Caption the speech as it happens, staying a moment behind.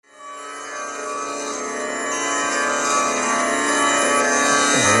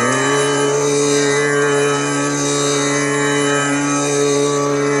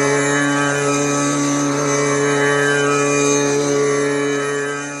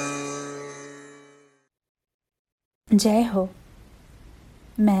जय हो।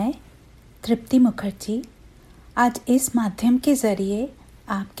 मैं तृप्ति मुखर्जी आज इस माध्यम के ज़रिए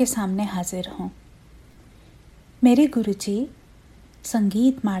आपके सामने हाजिर हूँ। मेरे गुरुजी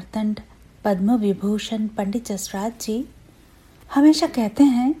संगीत मार्तंड पद्म विभूषण पंडित जसराज जी हमेशा कहते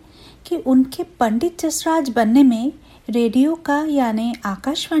हैं कि उनके पंडित जसराज बनने में रेडियो का यानी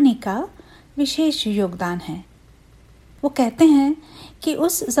आकाशवाणी का विशेष योगदान है। वो कहते हैं कि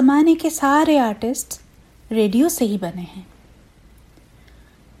उस ज़माने के सारे आर्टिस्ट रेडियो से ही बने हैं।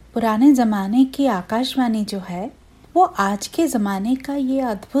 पुराने ज़माने की आकाशवाणी जो है वो आज के ज़माने का ये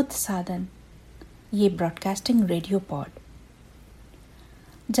अद्भुत साधन, ये broadcasting radio pod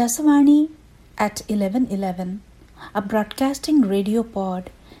JasVaaNi at 1111, a broadcasting radio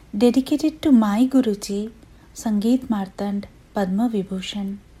pod dedicated to my Guruji Sangeet Martand Padma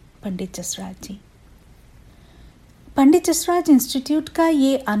Vibhushan Pandit Jasraj ji. Pandit Jasraj institute का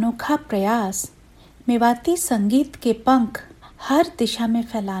ये अनोखा प्रयास मेवाती संगीत के पंख हर दिशा में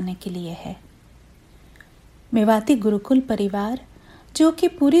फैलाने के लिए है। मेवाती गुरुकुल परिवार जो कि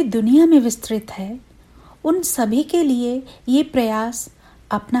पूरी दुनिया में विस्तृत है, उन सभी के लिए ये प्रयास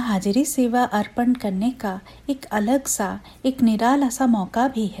अपना हाजिरी सेवा अर्पण करने का एक अलग सा, एक निराला सा मौका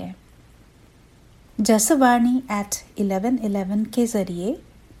भी है। JasVaaNi at 1111 के जरिए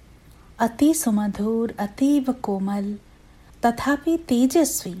अति सुमधुर, अतीव कोमल तथापि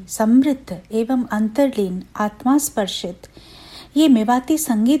तेजस्वी, समृद्ध एवं अंतर्लीन आत्मा स्पर्शित ये मेवाती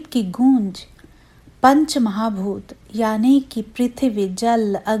संगीत की गूंज पंच महाभूत यानी कि पृथ्वी,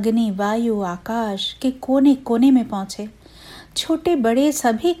 जल, अग्नि, वायु, आकाश के कोने कोने में पहुंचे। छोटे बड़े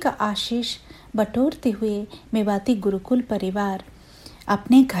सभी का आशीष बटोरते हुए मेवाती गुरुकुल परिवार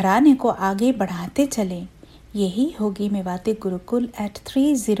अपने घराने को आगे बढ़ाते चले। यही होगी मेवाती गुरुकुल एट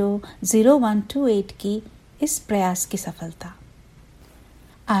 300128 की इस प्रयास की सफलता।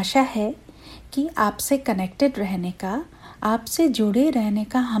 आशा है कि आपसे कनेक्टेड रहने का, आपसे जुड़े रहने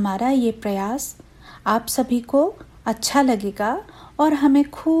का हमारा ये प्रयास आप सभी को अच्छा लगेगा और हमें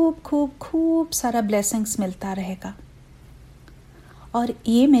खूब खूब खूब सारा ब्लेसिंग्स मिलता रहेगा। और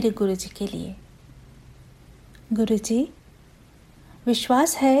ये मेरे गुरुजी के लिए। गुरुजी,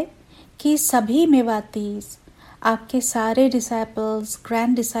 विश्वास है कि सभी मेवातीज, आपके सारे disciples,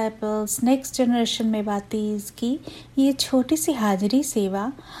 grand disciples, next generation मेवातीज की ये छोटी सी हाजिरी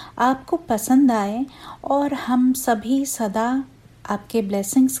सेवा आपको पसंद आए और हम सभी सदा आपके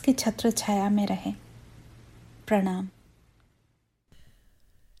ब्लेसिंग्स की छत्र छाया में रहें। प्रणाम।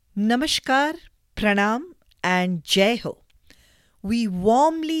 Namaskar, Pranam and Jai Ho. We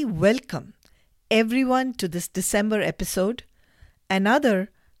warmly welcome everyone to this December episode, another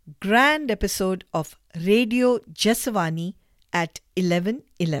grand episode of Radio JasVaaNi at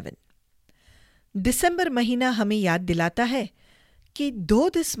 1111. December महीना हमें याद दिलाता है कि though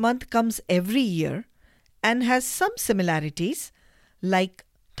this month comes every year and has some similarities like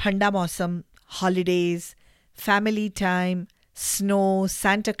ठंडा मौसम, holidays, family time, snow,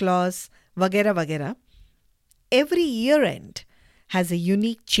 Santa Claus वगैरह वगैरह, every year end has a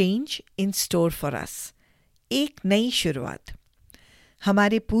unique change in store for us. एक नई शुरुआत।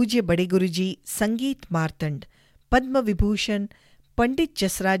 हमारे पूज्य बड़े गुरुजी संगीत मार्तंड पद्म विभूषण पंडित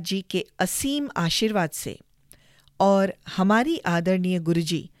जसराज जी के असीम आशीर्वाद से और हमारी आदरणीय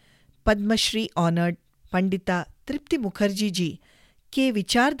गुरुजी पद्मश्री ऑनर्ड पंडिता तृप्ति मुखर्जी जी के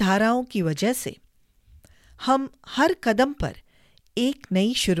विचारधाराओं की वजह से हम हर कदम पर एक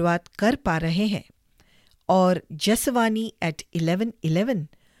नई शुरुआत कर पा रहे हैं और JasVaaNi at 1111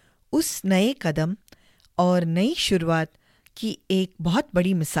 उस नए कदम और नई शुरुआत की एक बहुत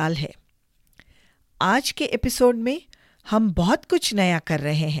बड़ी मिसाल है। आज के एपिसोड में हम बहुत कुछ नया कर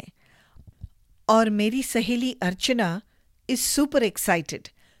रहे हैं और मेरी सहेली अर्चना is super excited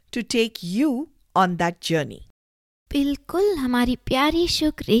to take you on that journey. बिल्कुल हमारी प्यारी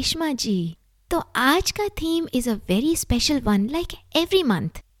शुक रेशमा जी। तो आज का theme is a very special one, like every month.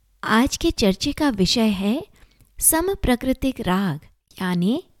 आज के चर्चे का विषय है समप्राकृतिक राग,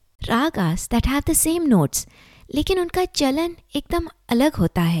 यानी ragas that have the same notes, लेकिन उनका चलन एकदम अलग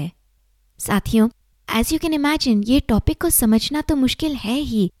होता है। साथियों, एज यू कैन इमेजिन ये टॉपिक को समझना तो मुश्किल है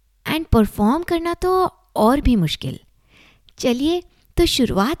ही एंड परफॉर्म करना तो और भी मुश्किल। चलिए तो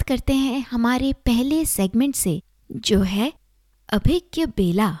शुरुआत करते हैं हमारे पहले सेगमेंट से, जो है अभिज्ञ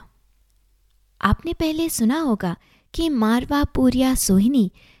बेला। आपने पहले सुना होगा कि मारवा, पूरिया,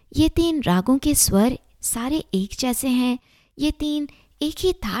 सोहिनी ये तीन रागों के स्वर सारे एक जैसे हैं, ये तीन एक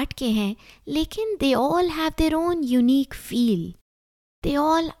ही थाट के हैं, लेकिन they all have their own unique feel, they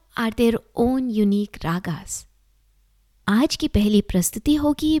all are their own unique ragas. आज की पहली प्रस्तुति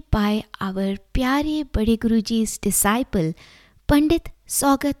होगी बाय आवर प्यारे बड़े गुरुजी's डिसाइपल पंडित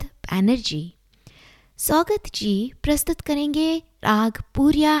सौगत बैनर्जी। सौगत जी प्रस्तुत करेंगे राग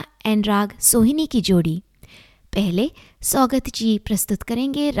पूरिया एंड राग सोहिनी की जोड़ी। पहले सौगत जी प्रस्तुत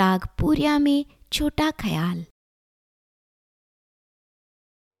करेंगे राग पूरिया में छोटा ख्याल।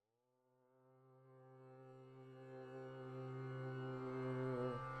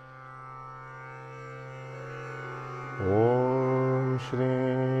 ओम श्री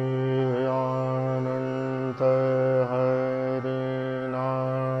अनंत हरि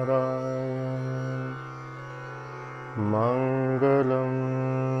नारायण मंगलम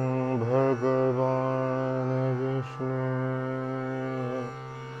भगवान विष्णु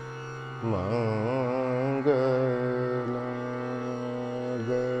मंगलम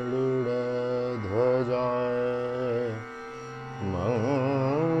गरुड़ध्वजाय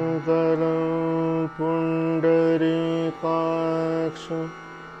मंगलम पुंडरीकाक्ष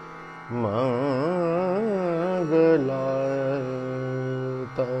मंगलाय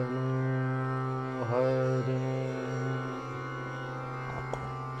तनोहरि।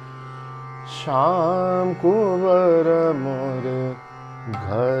 श्याम कुंवर मोरे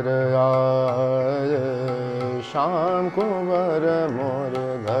घर आए, श्याम कुंवर मोरे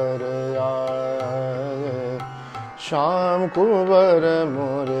घर आए, श्याम कुंवर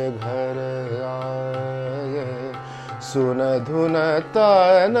मोरे घर आए। सुन धुन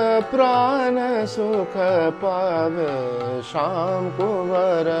तन प्राण सुख पावे, श्याम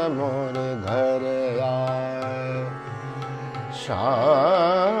कुंवर मोरे घर आए।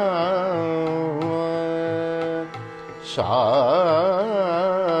 श्याम श्याम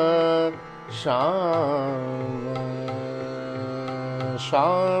श्याम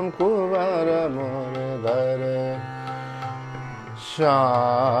श्याम कुंवर मोरे घर,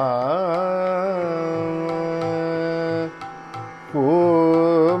 श्याम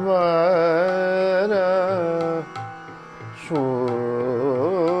कुंवर शोबर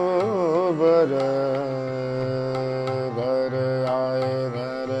घर आए,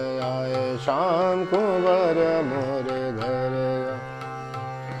 घर आए, श्याम कुंवर मोरे घर।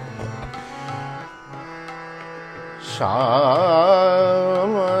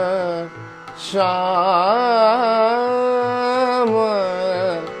 श्याम श्याम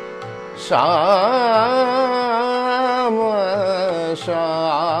श्याम श्याम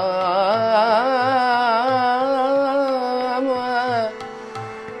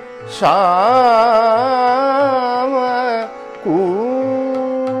श्याम कुंवर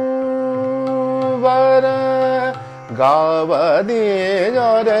गावदी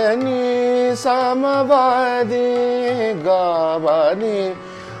जरनी समवादी, गावदी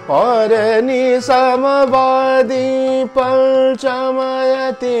और निसमवादी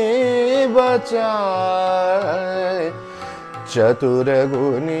पंचमयति बचाए। चतुर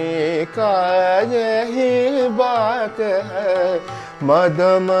गुणी का यही बात है,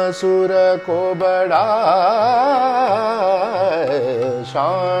 मदमसुर को बढ़ाए।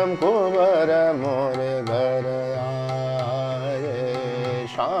 श्याम कुंवर मोरे घर आए,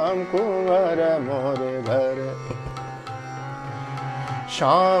 श्याम कुंवर मोरे घर,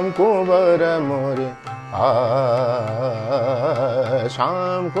 श्याम कुंवर मोरे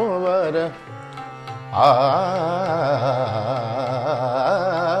श्याम कुंवर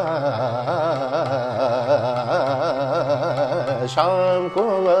श्याम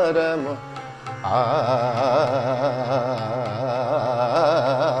कुंवर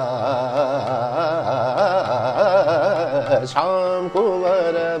श्याम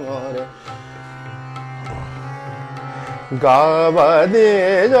कुंवर मोरे गावदी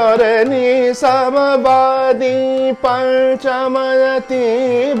जरनी समवादी पंचमयति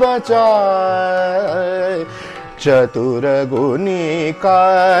बचाए। चतुर गुणी का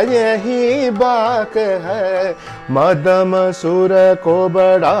यही बाक है, मदमसुर को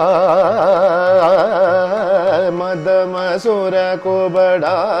बढ़ाए, मदमसुर को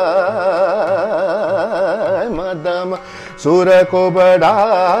बढ़ाए, मदमसुर को बढ़ाए।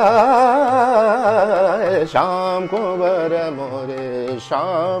 श्याम कुंवर मोरे,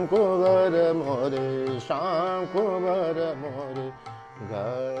 श्याम कुंवर मोरे, श्याम कुंवर मोरे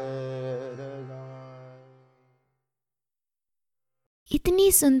घर।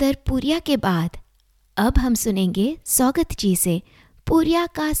 इतनी सुंदर पूरिया के बाद अब हम सुनेंगे सौगत जी से पूरिया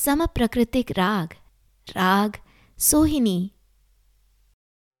का समप्राकृतिक राग, राग सोहिनी।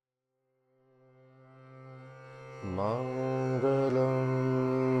 मंगलम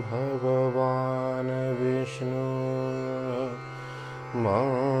भगवान विष्णु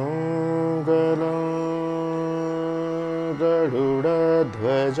मंगलम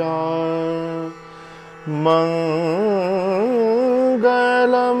गरुड़ध्वजा मंगलम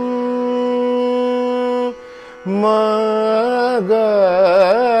मंगलम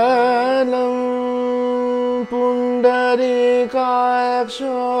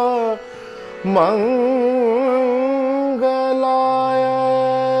शो मंगलाय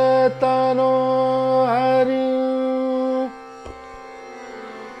तनो हरि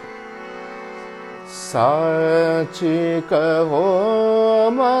साची कहो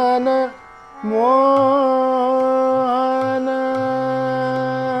मन मोहन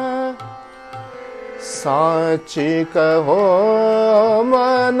साची कहो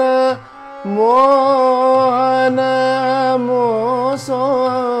मन मोहन मोसो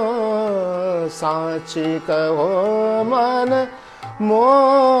साची कहो मन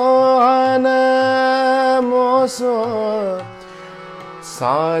मोहन मोसो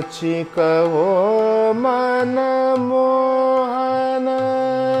साची कहो मन मोहन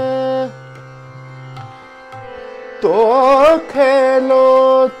तो खेलो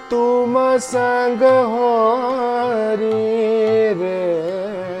तुम संग होरी रे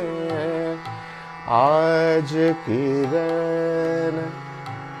आज किरण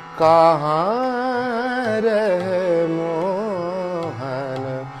कहाँ रहे मोहन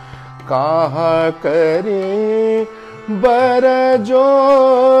कहाँ करी बर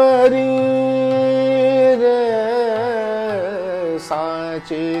जोरी रे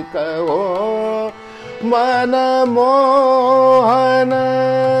साची कहो मन मोहन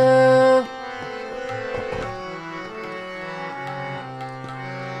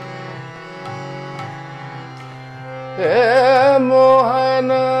हे मोहन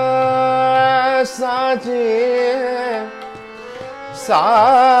साची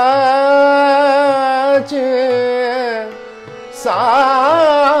साची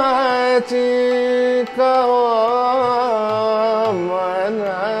साची कहो मन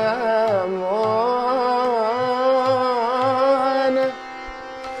मोहन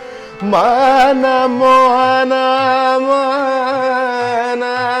मन मोहन मन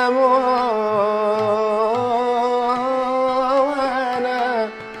मोहन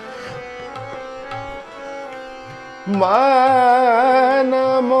मन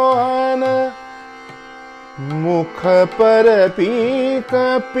मोहन मुख पर पीक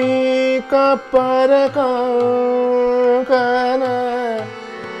पीक पर कंकन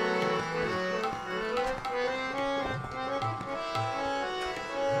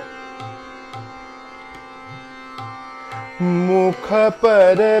मुख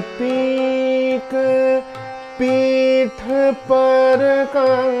पर पीक पीठ पर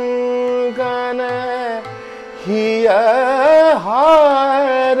कंकन हिया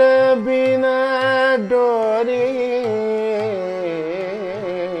हार बिना डोरी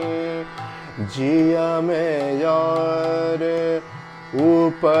जिया में यार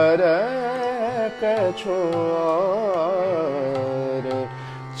ऊपर कछुआर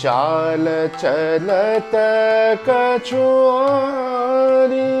चाल चलत कछुआरी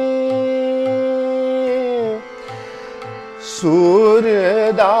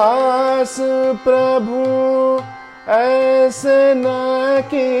सूर्यदास प्रभु ऐसे न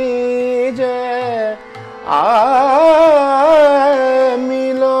कीजे आ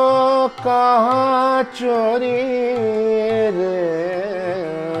मिलो कहाँ चोरी रे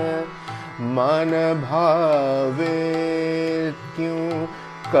मन भावे क्यों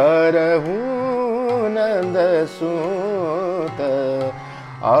करहूँ नंद सूत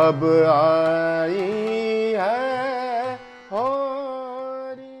अब आई है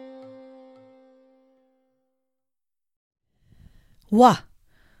वाह,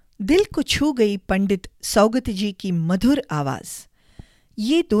 दिल को छू गई पंडित सौगत जी की मधुर आवाज।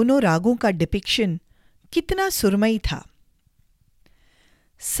 ये दोनों रागों का डिपिक्शन कितना सुरमई था।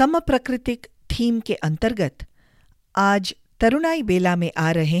 समप्रकृतिक थीम के अंतर्गत आज तरुणाई बेला में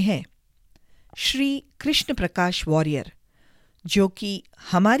आ रहे हैं श्री कृष्ण प्रकाश वॉरियर, जो कि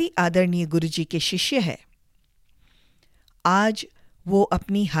हमारी आदरणीय गुरुजी के शिष्य है। आज वो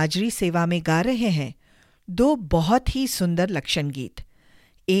अपनी हाजरी सेवा में गा रहे हैं दो बहुत ही सुंदर लक्षण गीत,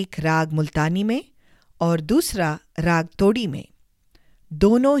 एक राग मुल्तानी में और दूसरा राग तोड़ी में।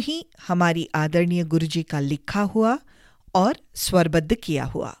 दोनों ही हमारी आदरणीय गुरुजी का लिखा हुआ और स्वरबद्ध किया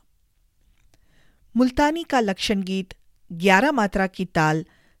हुआ। मुल्तानी का लक्षण गीत 11 मात्रा की ताल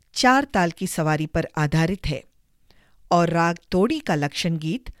 4 ताल की सवारी पर आधारित है और राग तोड़ी का लक्षण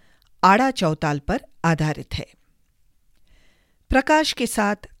गीत आड़ा चौताल पर आधारित है। प्रकाश के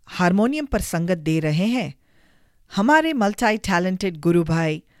साथ हारमोनियम पर संगत दे रहे हैं हमारे मल्टी टैलेंटेड गुरु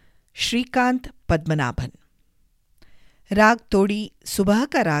भाई श्रीकांत पद्मनाभन। राग तोड़ी सुबह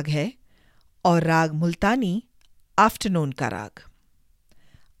का राग है और राग मुल्तानी आफ्टरनून का राग।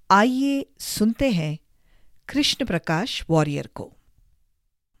 आइए सुनते हैं कृष्ण प्रकाश वॉरियर को।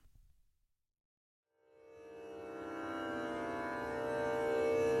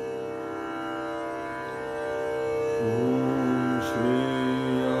 श्री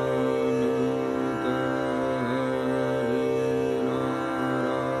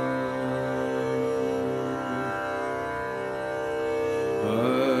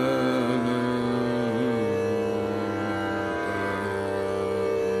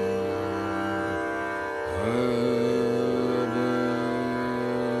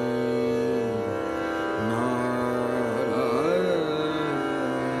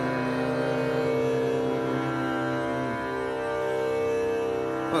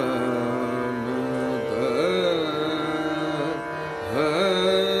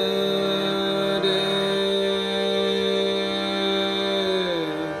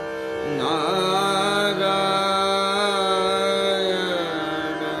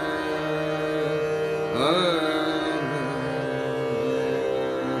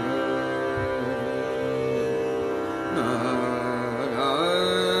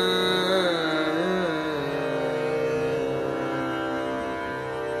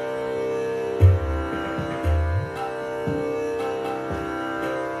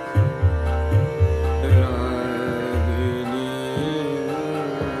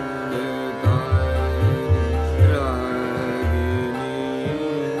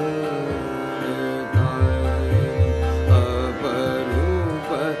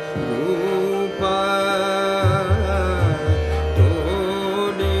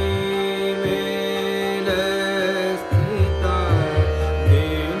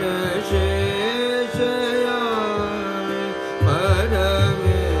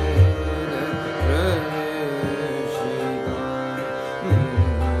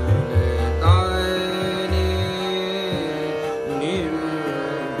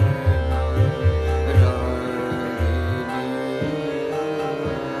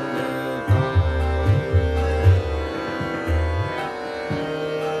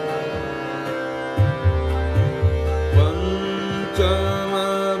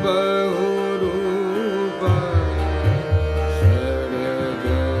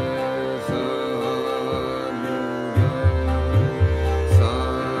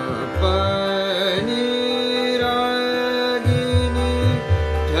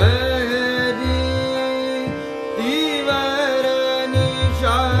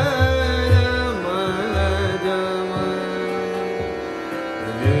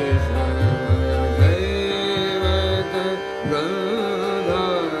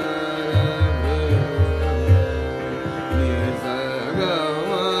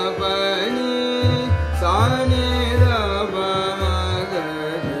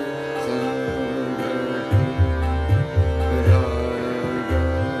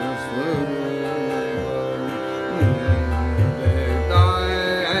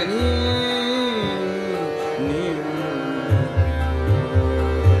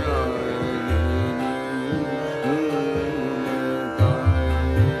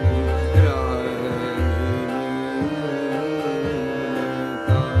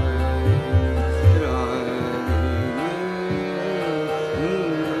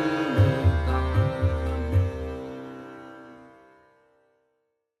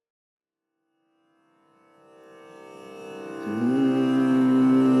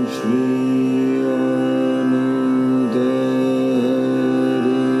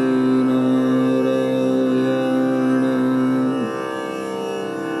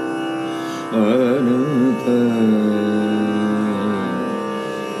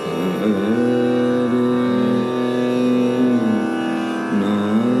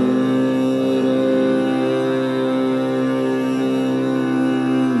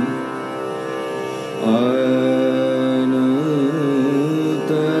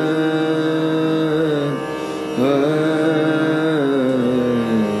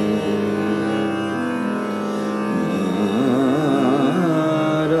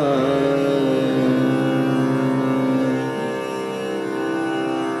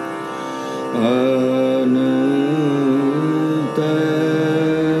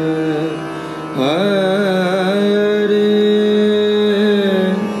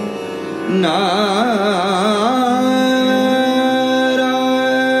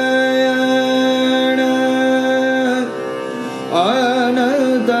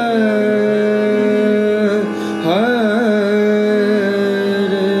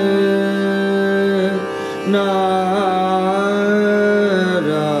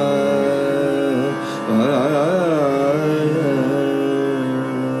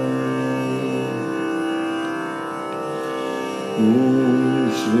ॐ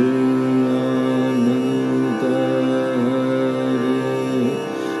श्री अनंत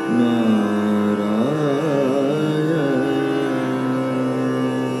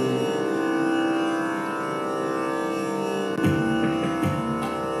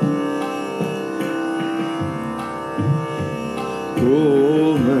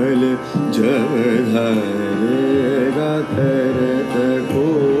कोमल जब धरेगा करत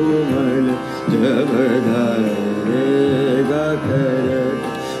कोमल जब धरेगा करत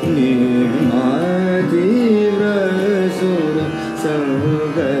निमातीव्र सुर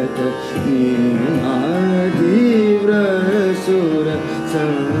संगत निमातीव्र सुर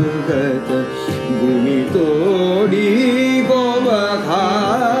संगत गुणी तोड़ी गोवखानत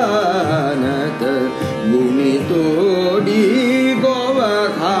गुणी तोड़ी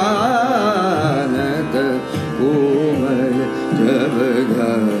गोवखानत कोमल जब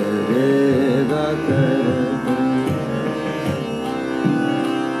धरेगा करत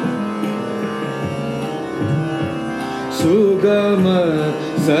सुगम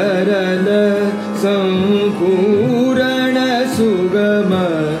सरल संपूर्ण सुगम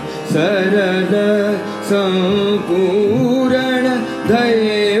सरल संपूर्ण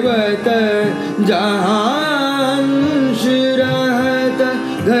दैवत जहांश रहत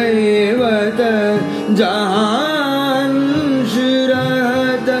दैवत जहांश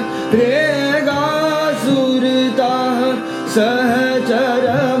रहत रेगा सुरता सहचर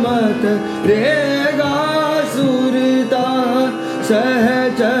मत रेगा सुरता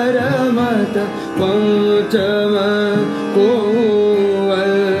सहचर मत पंचम को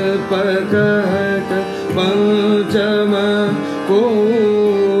अल्प कहत पंचम को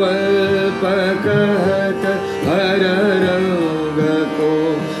अल्प कहत हर रंग को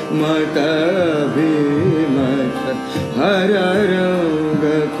मत अभिमत हर रंग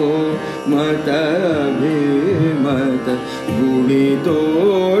को मत अभिमत गुणी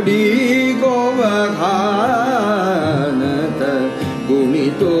तोड़ी गोवखानत गुणी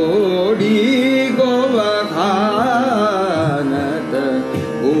तोड़ी गोवखानत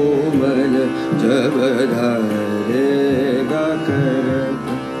कोमल जब धरेगा करत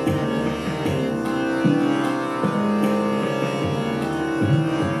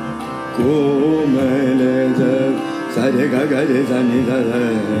कोमल जब सारे गा गा रे सा नि धा धा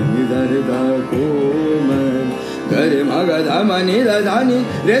नि धा रे धा कोमल ग रे मा गा धा मा नि धा धा नि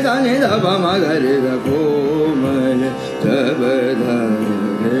रे धा नि धा पा मा गा रे गा कोमल जब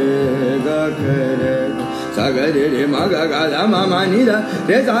धरेगा करत सा ग रे मा गा गा धा मा मा नि धा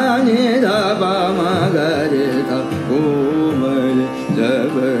रे धा नि धा पा मा गा रे धा कोमल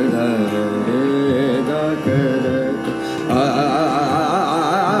जब धरेगा करत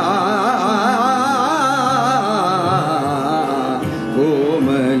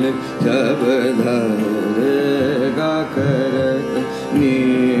कोमल जब धरेगा करत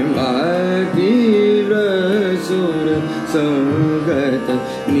निमातीव्र सुर संगत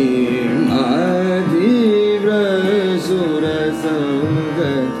निमातीव्र सुर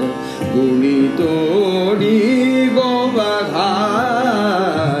संगत गुणी तोड़ी गोवखानत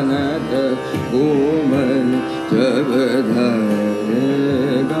कोमल जब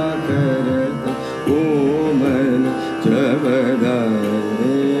धरेगा करत कोमल जब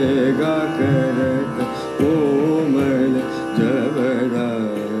धरेगा करत कोमल जब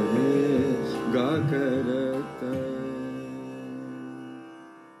धरेगा करत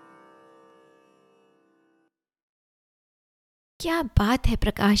क्या बात है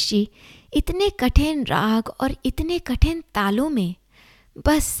प्रकाश जी, इतने कठिन राग और इतने कठिन तालों में,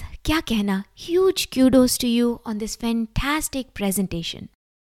 बस क्या कहना। Huge kudos to you on this fantastic presentation.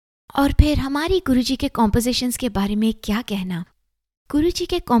 और फिर हमारी गुरुजी के कॉम्पोजिशंस के बारे में क्या कहना। गुरुजी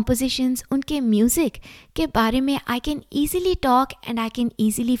के कॉम्पोजिशंस, उनके म्यूज़िक के बारे में I can easily talk and I can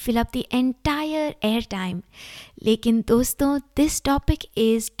easily fill up the entire air time. लेकिन दोस्तों, this topic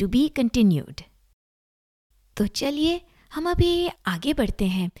is to be continued. तो चलिए हम अभी आगे बढ़ते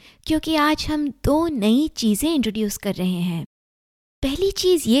हैं, क्योंकि आज हम 2 नई चीज़ें इंट्रोड्यूस कर रहे हैं। पहली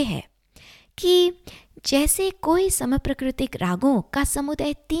चीज़ ये है कि जैसे कोई समप्रकृतिक रागों का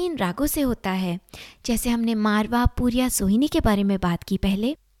समुदाय 3 रागों से होता है, जैसे हमने मारवा, पूरिया, सोहिनी के बारे में बात की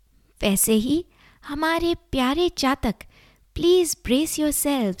पहले, वैसे ही हमारे प्यारे जातक, प्लीज़ ब्रेस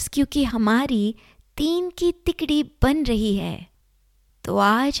योरसेल्व्स, क्योंकि हमारी 3 की तिकड़ी बन रही है। तो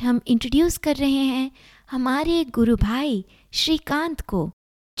आज हम इंट्रोड्यूस कर रहे हैं हमारे गुरु भाई श्रीकांत को,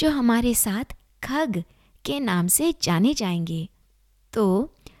 जो हमारे साथ खग के नाम से जाने जाएंगे।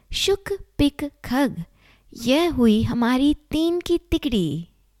 तो शुक पिक खग, यह हुई हमारी 3 की तिकड़ी।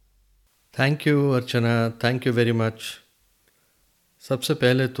 Thank you Archana, thank you very much. सबसे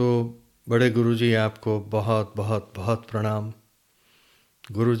पहले तो बड़े गुरुजी आपको बहुत बहुत बहुत प्रणाम।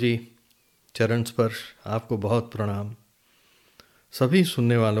 गुरुजी, चरण स्पर्श, आपको बहुत प्रणाम। सभी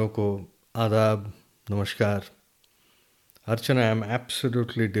सुनने वालों को आदाब, नमस्कार। Archana, I'm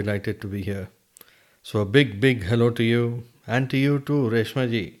absolutely delighted to be here. So a big hello to you and to you too, Reshma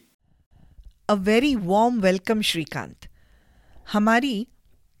ji. A very warm welcome, Shrikant. हमारी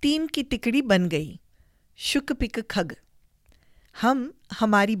टीम की टिकड़ी बन गई, शुक पिक खग। हम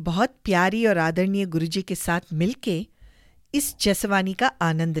हमारी बहुत प्यारी और आदरणीय गुरुजी के साथ मिलके इस जसवानी का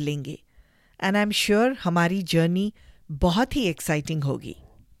आनंद लेंगे एंड आई एम श्योर हमारी जर्नी बहुत ही एक्साइटिंग होगी।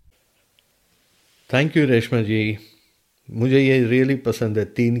 थैंक यू रेशमा जी, मुझे ये रियली पसंद है,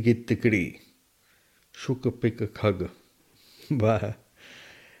 3 की तिकड़ी, शुक पिक खग। वाह,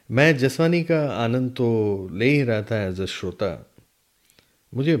 मैं जसवानी का आनंद तो ले ही रहा था एज अ श्रोता।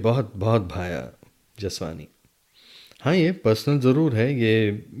 मुझे बहुत भाया जसवानी। हाँ, ये पर्सनल ज़रूर है,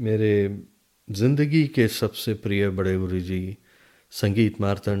 ये मेरे ज़िंदगी के सबसे प्रिय बड़े गुरुजी संगीत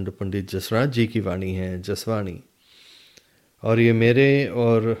मार्तंड पंडित जसराज जी की वाणी है, जसवानी। और ये मेरे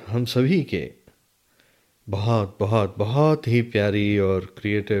और हम सभी के बहुत ही प्यारी और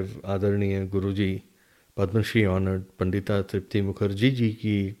क्रिएटिव आदरणीय गुरुजी पद्मश्री ऑनर्ड पंडिता तृप्ति मुखर्जी जी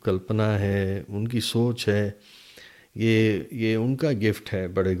की कल्पना है, उनकी सोच है। ये उनका गिफ्ट है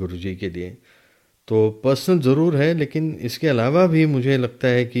बड़े गुरुजी के लिए। तो पर्सनल ज़रूर है, लेकिन इसके अलावा भी मुझे लगता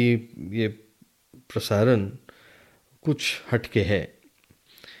है कि ये प्रसारण कुछ हटके है।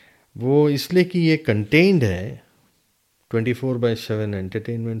 वो इसलिए कि ये कंटेन्ड है, 24/7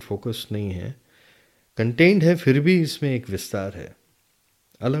 एंटरटेनमेंट फोकस नहीं है, कंटेन्ड है, फिर भी इसमें एक विस्तार है,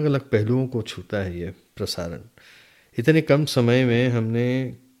 अलग अलग पहलुओं को छूता है ये प्रसारण। इतने कम समय में हमने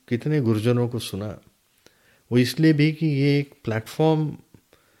कितने गुरुजनों को सुना, वो इसलिए भी कि ये एक प्लेटफॉर्म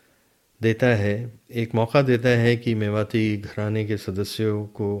देता है, एक मौका देता है कि मेवाती घराने के सदस्यों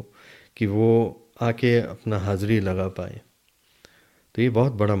को कि वो आके अपना हाज़िरी लगा पाए। तो ये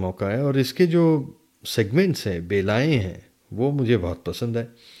बहुत बड़ा मौका है और इसके जो सेगमेंट्स हैं, बेलाएँ हैं, वो मुझे बहुत पसंद है।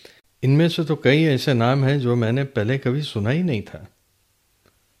 इनमें से तो कई ऐसे नाम हैं जो मैंने पहले कभी सुना ही नहीं था।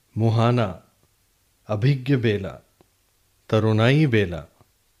 मुहाना, अभिज्ञ बेला, तरुणाई बेला,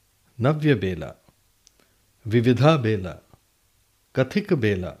 नव्य बेला, विविधा बेला, कथिक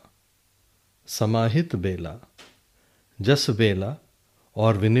बेला, समाहित बेला, जस बेला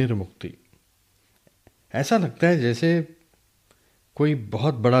और विनिर्मुक्ति। ऐसा लगता है जैसे कोई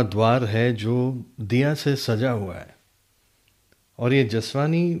बहुत बड़ा द्वार है जो दिया से सजा हुआ है, और ये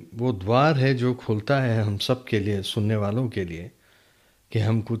जसवानी वो द्वार है जो खुलता है हम सब के लिए, सुनने वालों के लिए, कि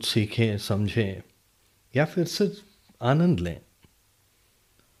हम कुछ सीखें, समझें या फिर सिर्फ आनंद लें।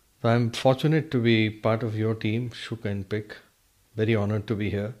 तो I am fortunate to be part of your team Shuk and pick, very honoured to be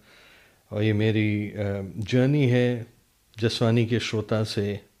here. और ये मेरी जर्नी है जसवानी के श्रोता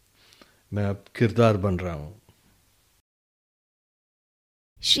से, मैं अब किरदार बन रहा हूँ।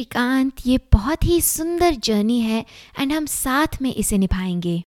 श्रीकांत, ये बहुत ही सुंदर जर्नी है एंड हम साथ में इसे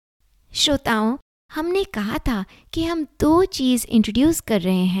निभाएंगे। श्रोताओं, हमने कहा था कि हम 2 चीज़ इंट्रोड्यूस कर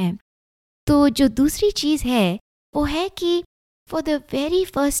रहे हैं। तो जो दूसरी चीज़ है वो है कि for the very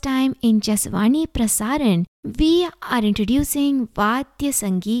first time in Jaswani प्रसारण वी आर इंट्रोड्यूसिंग वाद्य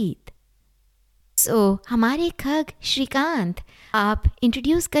संगीत। हमारे खग श्रीकांत, आप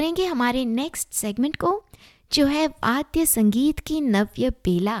इंट्रोड्यूस करेंगे हमारे नेक्स्ट सेगमेंट को, जो है वाद्य संगीत की नव्य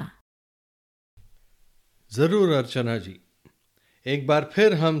बेला। ज़रूर अर्चना जी, एक बार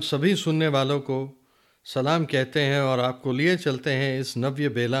फिर हम सभी सुनने वालों को सलाम कहते हैं और आपको लिए चलते हैं इस नव्य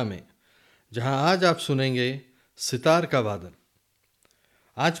बेला में, जहां आज आप सुनेंगे सितार का वादन।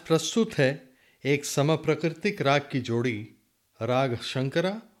 आज प्रस्तुत है एक समप्रकृतिक राग की जोड़ी, राग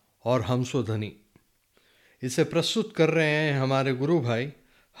शंकरा और हमसोधनी। इसे प्रस्तुत कर रहे हैं हमारे गुरु भाई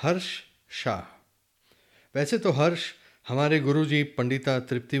हर्ष शाह। वैसे तो हर्ष हमारे गुरुजी पंडिता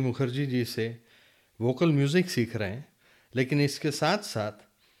तृप्ति मुखर्जी जी से वोकल म्यूज़िक सीख रहे हैं, लेकिन इसके साथ साथ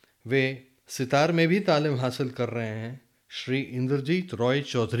वे सितार में भी तालीम हासिल कर रहे हैं श्री इंद्रजीत रॉय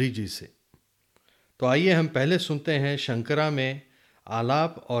चौधरी जी से। तो आइए हम पहले सुनते हैं शंकरा में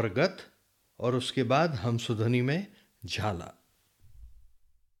आलाप और गत, और उसके बाद हमसुधनी में झाला।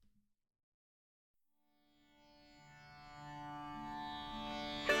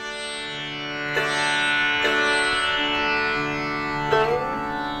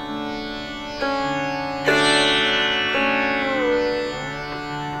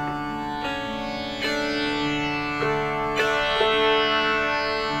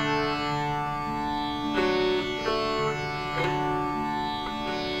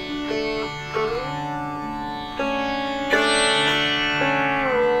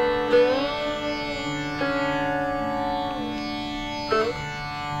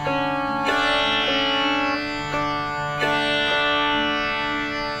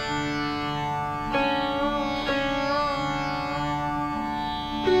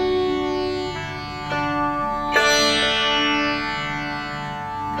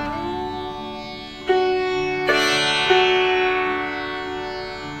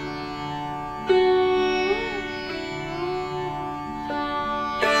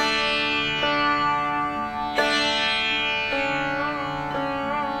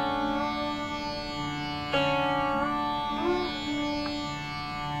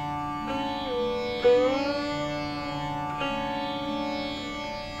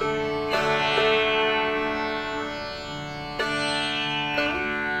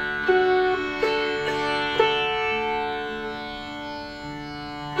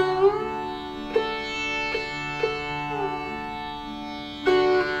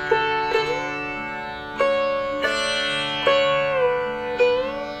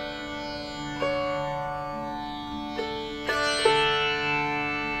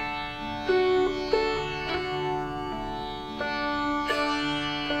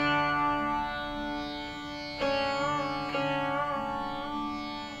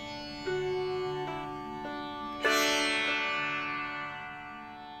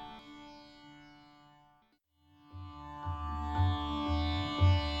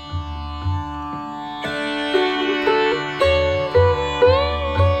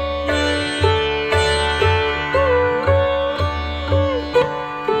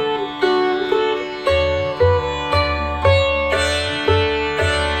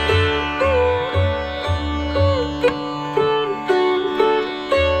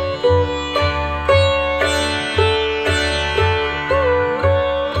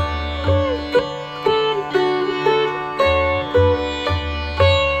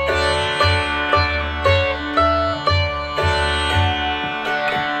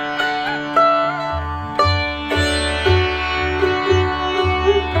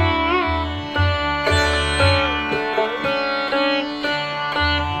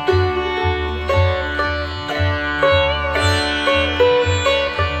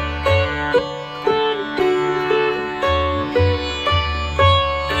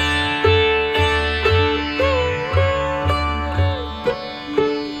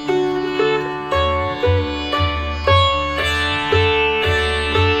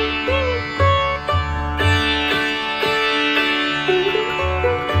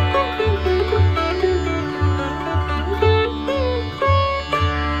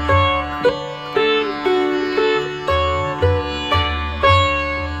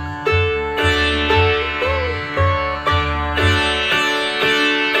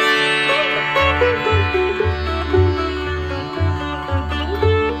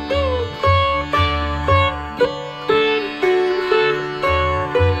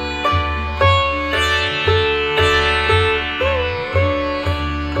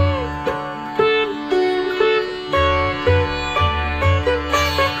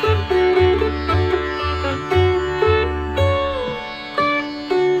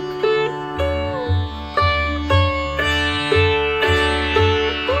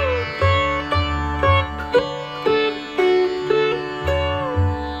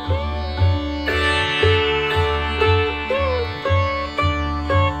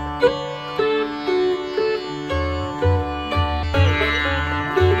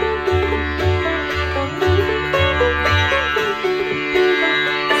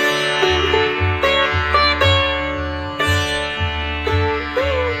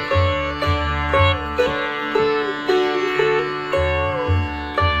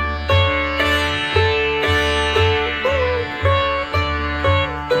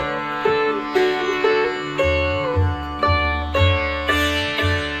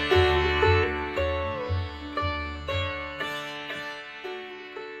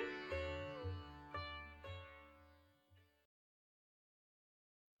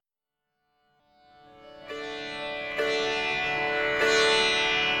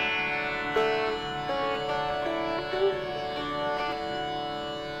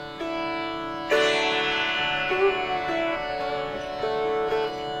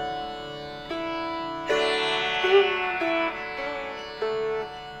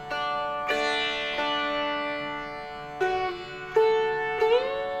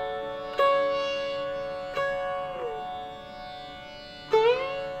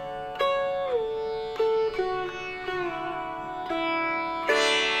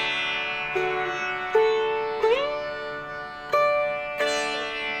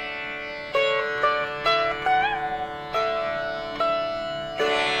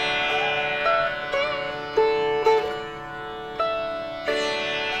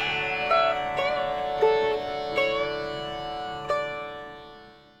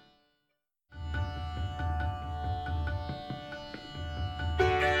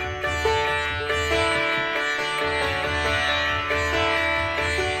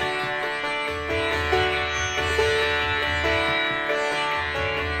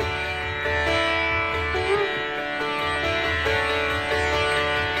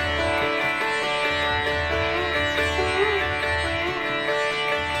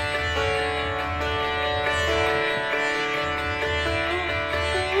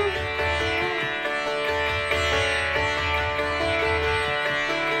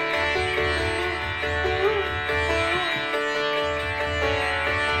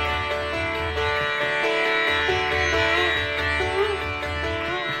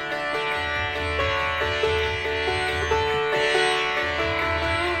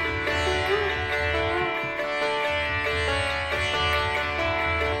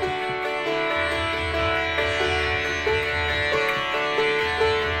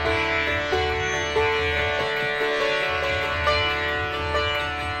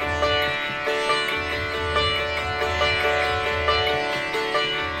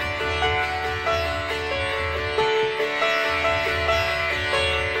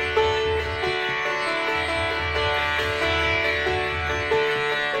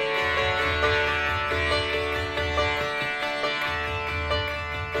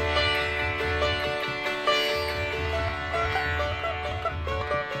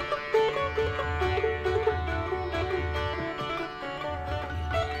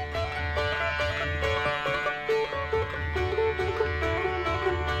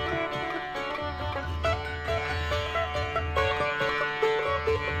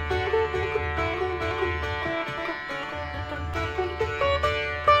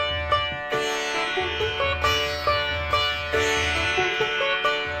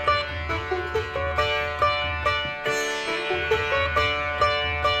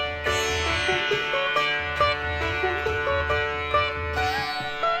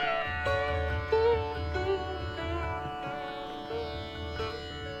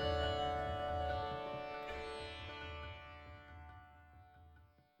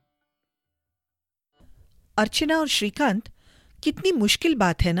 अर्चना और श्रीकांत, कितनी मुश्किल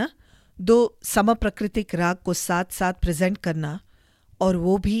बात है ना, दो समप्रकृतिक राग को साथ साथ प्रेजेंट करना, और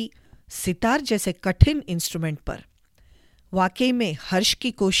वो भी सितार जैसे कठिन इंस्ट्रूमेंट पर। वाकई में हर्ष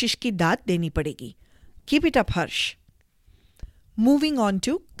की कोशिश की दाद देनी पड़ेगी। Keep it up Harsh. Moving on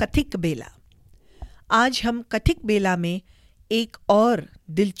to Kathik Bela. आज हम कथिक बेला में एक और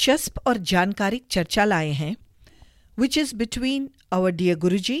दिलचस्प और जानकारिक चर्चा लाए हैं, which is between our dear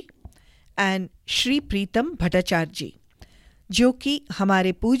Guruji and Shri Pritam Bhattacharya ji, जो कि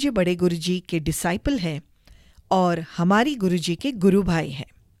हमारे पूज्य बड़े गुरुजी के डिसाइपल हैं और हमारी गुरुजी के गुरु भाई हैं।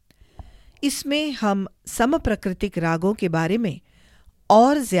 इसमें हम समप्रकृतिक रागों के बारे में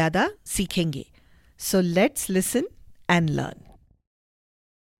और ज़्यादा सीखेंगे। So let's listen and learn.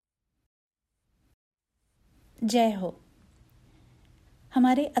 जय हो।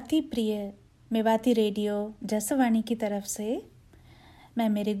 हमारे अति प्रिय मेवाती रेडियो जसवाणी की तरफ से मैं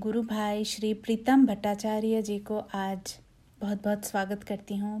मेरे गुरु भाई श्री प्रीतम भट्टाचार्य जी को आज बहुत बहुत स्वागत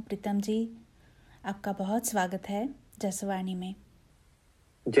करती हूँ। प्रीतम जी, आपका बहुत स्वागत है जसवाणी में।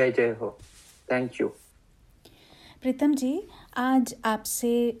 जय जय हो। Thank you. प्रीतम जी, आज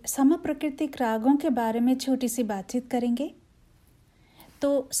आपसे समप्रकृतिक रागों के बारे में छोटी सी बातचीत करेंगे।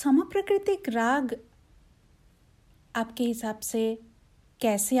 तो समप्रकृतिक राग आपके हिसाब से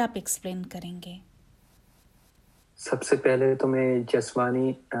कैसे आप एक्सप्लेन करेंगे? सबसे पहले तो मैं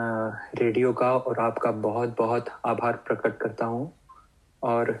जसवानी रेडियो का और आपका बहुत बहुत आभार प्रकट करता हूँ।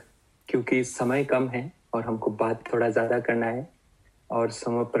 और क्योंकि समय कम है और हमको बात थोड़ा ज़्यादा करना है और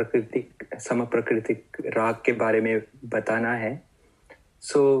समप्रकृतिक राग के बारे में बताना है,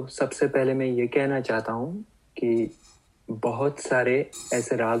 सबसे पहले मैं ये कहना चाहता हूँ कि बहुत सारे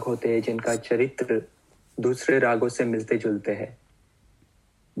ऐसे राग होते हैं जिनका चरित्र दूसरे रागों से मिलते जुलते हैं।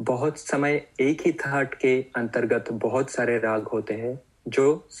 बहुत समय एक ही थाट के अंतर्गत बहुत सारे राग होते हैं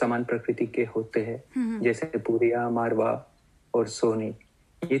जो समान प्रकृति के होते हैं, जैसे पुरिया, मारवा और सोनी।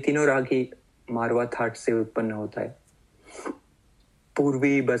 ये तीनों राग ही मारवा थाट से उत्पन्न होता है।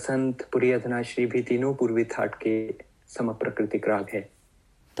 पूर्वी, बसंत, पुरिया, धनाश्री भी तीनों पूर्वी थाट के समप्रकृतिक राग है।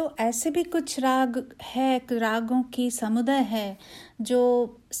 तो ऐसे भी कुछ राग है, रागों की समुदाय है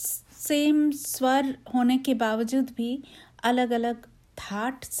जो सेम स्वर होने के बावजूद भी अलग अलग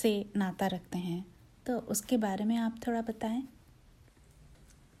थाट से नाता रखते हैं, तो उसके बारे में आप थोड़ा बताएं।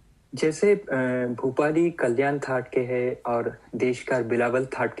 जैसे भूपाली कल्याण थाट के है और देशकार बिलावल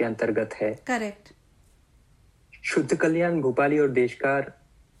थाट के अंतर्गत है। करेक्ट। शुद्ध कल्याण, भूपाली और देशकार,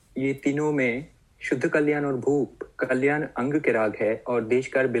 ये तीनों में शुद्ध कल्याण और भूप कल्याण अंग के राग है और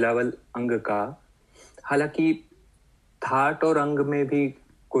देशकार बिलावल अंग का। हालांकि थाट और अंग में भी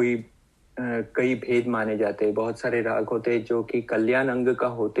कई भेद माने जाते हैं। बहुत सारे राग होते हैं जो कि कल्याण अंग का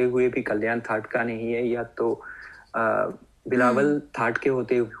होते हुए भी कल्याण थाट का नहीं है, या तो बिलावल थाट के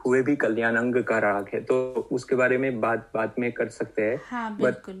होते हुए भी कल्याण अंग का राग है। तो उसके बारे में बात में कर सकते हैं। हाँ,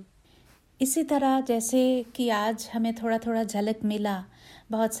 बिल्कुल। इसी तरह जैसे कि आज हमें थोड़ा थोड़ा झलक मिला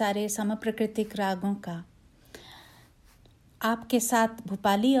बहुत सारे समप्रकृतिक रागों का, आपके साथ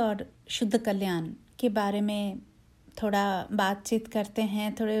भूपाली और शुद्ध कल्याण के बारे में थोड़ा बातचीत करते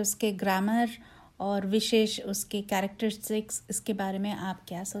हैं। थोड़े उसके ग्रामर और विशेष उसके कैरेक्टरिस्टिक्स, इसके बारे में आप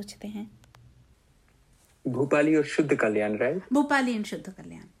क्या सोचते हैं? भूपाली और शुद्ध कल्याण, राइट? भूपाली और शुद्ध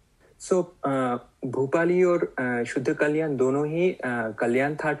कल्याण। भूपाली और शुद्ध कल्याण दोनों ही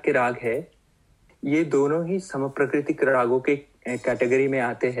कल्याण थाट के राग है। ये दोनों ही समप्रकृतिक रागों के कैटेगरी में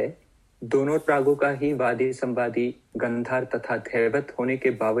आते हैं। दोनों रागों का ही वादी, संवादी, गंधार तथा धैवत होने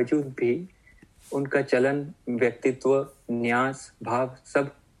के बावजूद भी उनका चलन, व्यक्तित्व, न्यास, भाव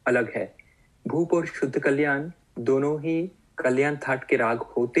सब अलग है। भूप और शुद्ध कल्याण दोनों ही कल्याण थाट के राग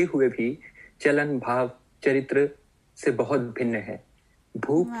होते हुए भी चलन, भाव, चरित्र से बहुत भिन्न है।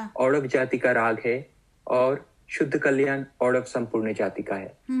 भूप औड़व जाति का राग है और शुद्ध कल्याण औड़व संपूर्ण जाति का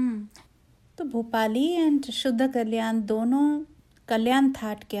है। तो भोपाली एंड शुद्ध कल्याण दोनों कल्याण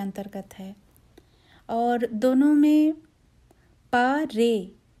थाट के अंतर्गत है और दोनों में पा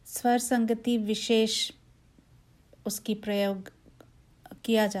रे स्वर संगति विशेष उसकी प्रयोग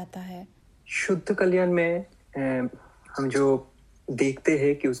किया जाता है। शुद्ध कल्याण में हम जो देखते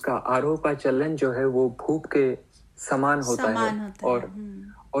हैं कि उसका आरोह का चलन जो है वो भूप के समान होता है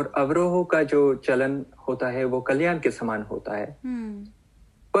और अवरोह का जो चलन होता है वो कल्याण के समान होता है।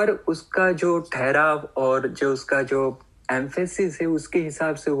 पर उसका जो ठहराव और जो उसका जो एम्फेसिस है उसके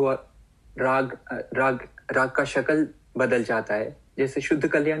हिसाब से वो राग का शक्ल बदल जाता है। जैसे शुद्ध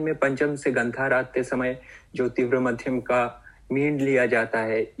कल्याण में पंचम से गंधार आते समय जो तीव्र मध्यम का मीण लिया जाता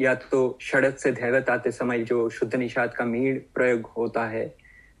है, या तो षडत से धैवत आते समय जो शुद्ध निषाद का मीण प्रयोग होता है,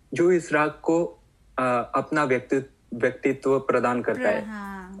 जो इस राग को अपना व्यक्तित्व प्रदान करता है।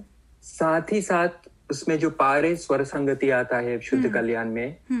 साथ ही साथ उसमें जो पारे स्वर संगति आता है शुद्ध कल्याण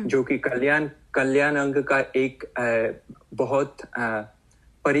में, जो कि कल्याण अंग का एक बहुत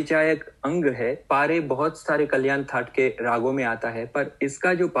परिचायक अंग है। पारे बहुत सारे कल्याण थाट के रागों में आता है, पर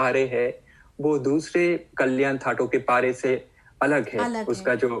इसका जो पारे है वो दूसरे कल्याण थाटों के पारे से अलग है।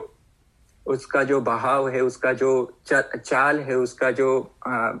 उसका जो बहाव है, उसका जो चाल है, उसका जो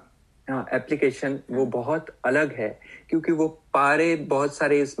एप्लीकेशन वो बहुत अलग है, क्योंकि वो पारे बहुत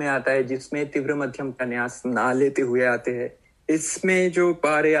सारे इसमें आता है जिसमें तीव्र मध्यम का न्यास ना लेते हुए आते हैं। इसमें जो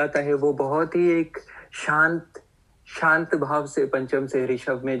पारे आता है वो बहुत ही एक शांत भाव से पंचम से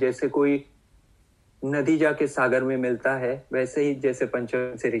ऋषभ में, जैसे कोई नदी जाके सागर में मिलता है, वैसे ही जैसे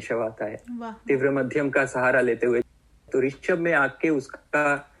पंचम से ऋषभ आता है तीव्र मध्यम का सहारा लेते हुए। तो ऋषभ में आके उसका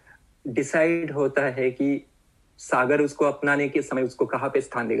डिसाइड होता है कि सागर उसको अपनाने के समय उसको कहाँ पे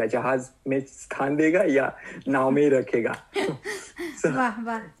स्थान देगा, जहाज में स्थान देगा या नाव में ही रखेगा। वाह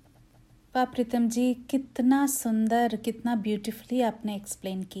वाह वाह प्रीतम जी, कितना सुंदर, कितना ब्यूटीफुली आपने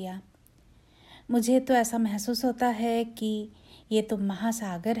एक्सप्लेन किया। मुझे तो ऐसा महसूस होता है कि ये तो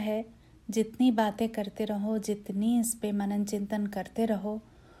महासागर है, जितनी बातें करते रहो, जितनी इस पे मनन चिंतन करते रहो,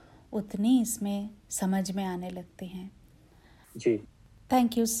 उतनी इसमें समझ में आने लगती हैं। जी,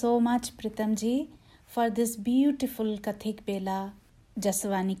 thank you so much Pritam ji for this beautiful Kathik Bela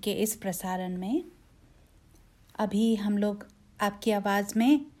Jaswani के इस प्रसारण में। अभी हम लोग आपकी आवाज़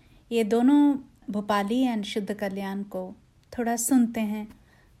में ये दोनों भोपाली एंड शुद्ध कल्याण को थोड़ा सुनते हैं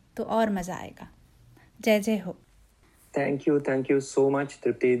तो और मज़ा आएगा। जय जय हो। Thank you so much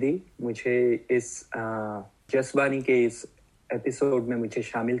Tripti di, मुझे इस जसवानी के इस एपिसोड में मुझे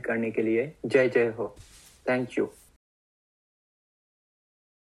शामिल करने के लिए। जय जय हो। Thank you.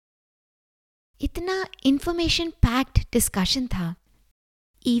 इतना इंफॉर्मेशन पैक्ड डिस्कशन था।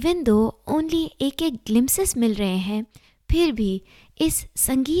 इवन दो ओनली एक ग्लिम्सेस मिल रहे हैं, फिर भी इस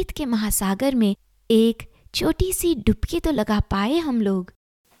संगीत के महासागर में एक छोटी सी डुबकी तो लगा पाए हम लोग।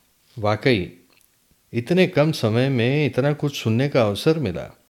 वाकई इतने कम समय में इतना कुछ सुनने का अवसर मिला।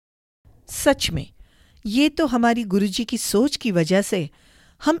 सच में ये तो हमारी गुरुजी की सोच की वजह से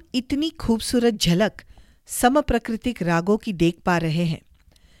हम इतनी खूबसूरत झलक सम प्राकृतिक रागों की देख पा रहे हैं।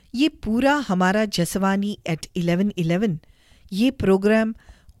 ये पूरा हमारा जसवानी एट 11:11, ये प्रोग्राम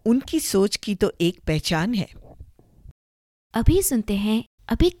उनकी सोच की तो एक पहचान है। अभी सुनते हैं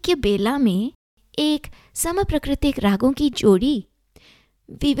अभिज्ञ बेला में एक सम प्राकृतिक रागों की जोड़ी।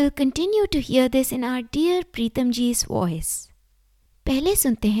 We will continue to hear this in our dear Pritam ji's voice. पहले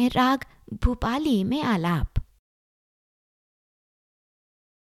सुनते हैं राग भूपाली में आलाप।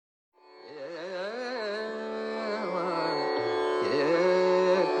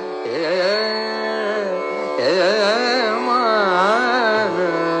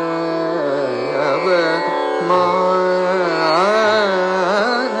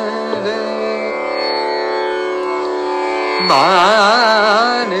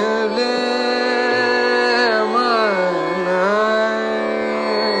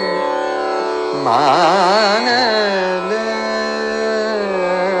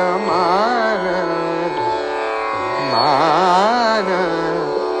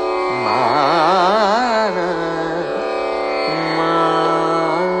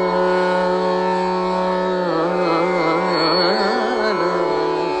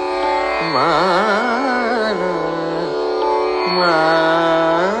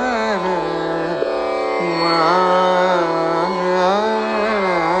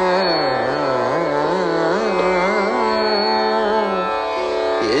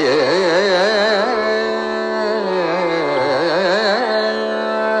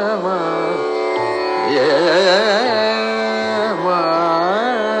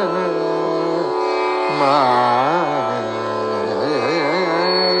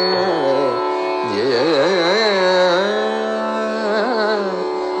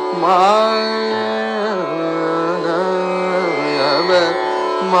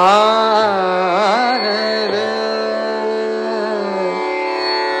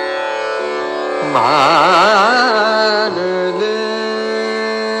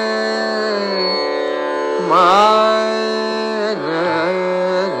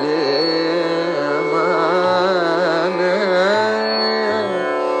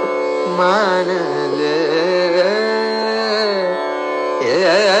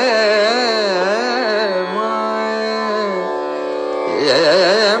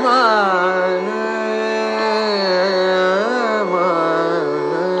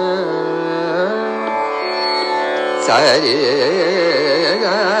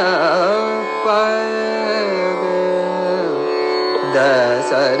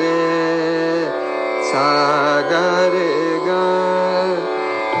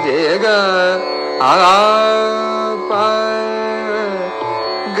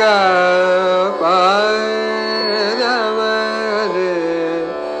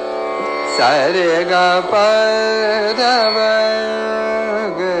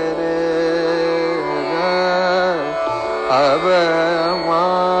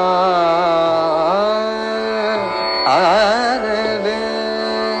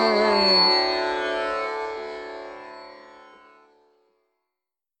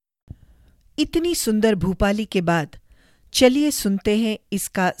 इतनी सुंदर भूपाली के बाद चलिए सुनते हैं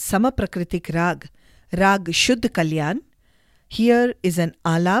इसका समप्रकृतिक राग, राग शुद्ध कल्याण। हियर इज एन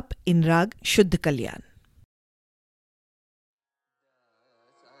आलाप इन राग शुद्ध कल्याण।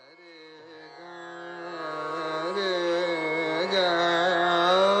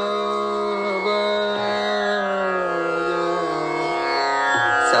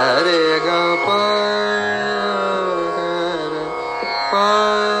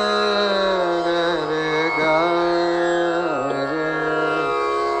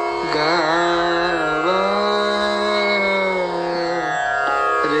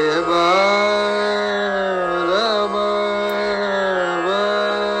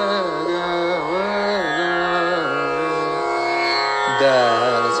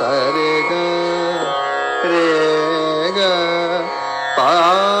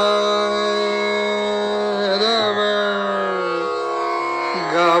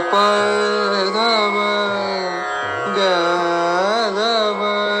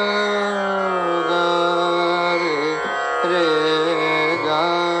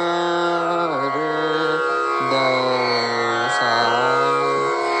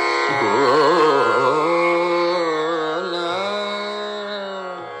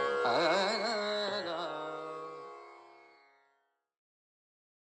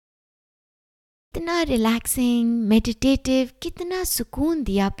 कितना रिलैक्सिंग, मेडिटेटिव, कितना सुकून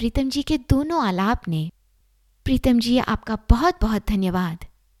दिया प्रीतम जी के दोनों आलाप ने। प्रीतम जी, आपका बहुत बहुत धन्यवाद।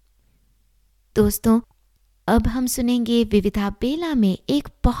 दोस्तों, अब हम सुनेंगे विविधा बेला में एक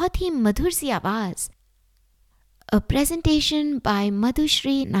बहुत ही मधुर सी आवाज, a presentation by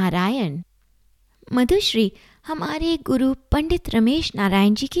Madhushree Narayan. Madhushree हमारे गुरु पंडित रमेश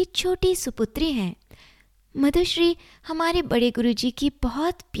नारायण जी की छोटी सुपुत्री हैं। मधुश्री हमारे बड़े गुरु जी की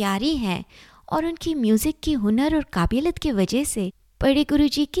बहुत प्यारी हैं और उनकी म्यूजिक की हुनर और काबिलियत की वजह से बड़े गुरु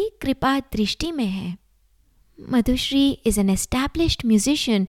जी की कृपा दृष्टि में है। Madhushree is an established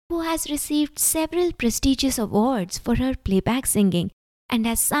musician who has received several prestigious awards for her playback singing and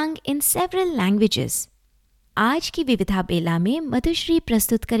has sung in several languages. आज की विविधा बेला में मधुश्री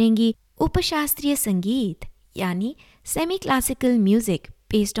प्रस्तुत करेंगी उपशास्त्रीय संगीत यानी semi classical music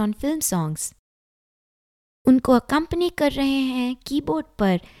based on film songs. उनको अकम्पनी कर रहे हैं कीबोर्ड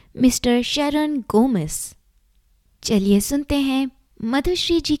पर मिस्टर शरण गोमेस। चलिए सुनते हैं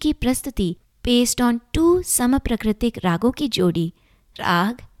मधुश्री जी की प्रस्तुति बेस्ड ऑन 2 समप्रकृतिक रागों की जोड़ी,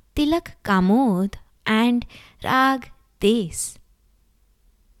 राग तिलक कामोद एंड राग देस।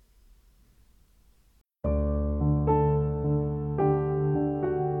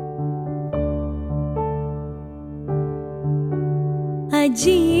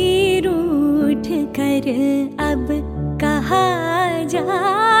 अजीर उठ कर अब कहाँ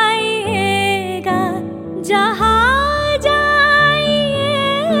जाइएगा, जहाँ जाइएगा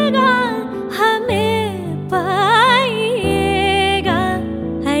हमें पाइएगा।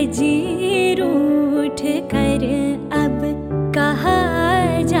 अजीर उठ कर अब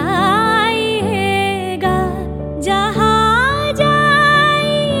कहाँ जाइएगा, जहाँ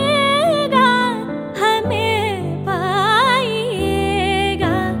जाइएगा हमें पाइएगा।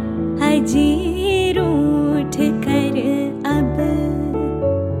 अजीर उठ कर अब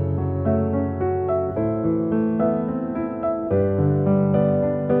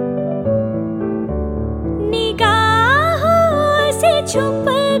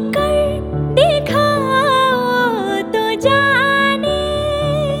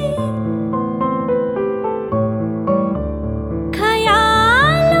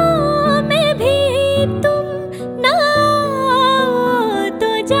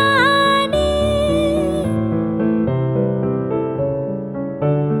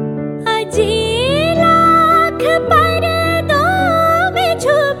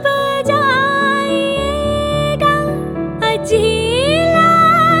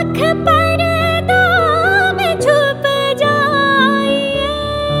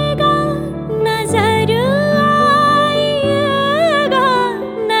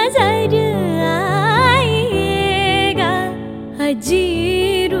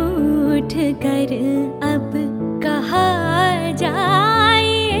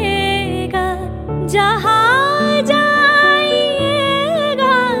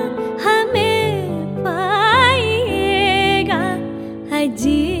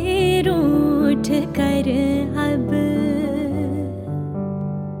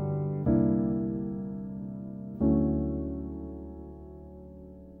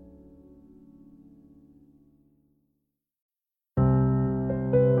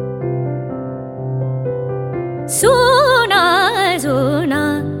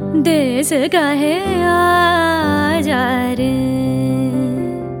देश कहे आजा रे,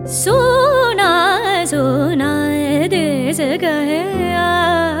 सोना सोना देश कहे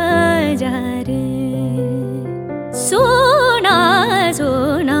आजा रे, सोना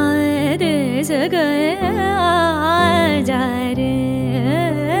सोना देश कहे आजा रे।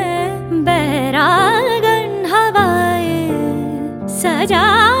 बैरागन हवाएं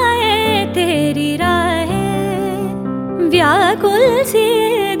सजाए तेरी राहें, व्याकुल सी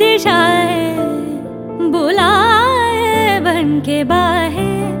दिशाएं बुलाए बन के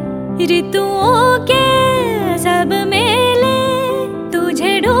बाहें, ऋतुओं के सब मेले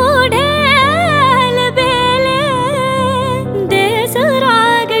तुझे ढूंढे अलबेले, देश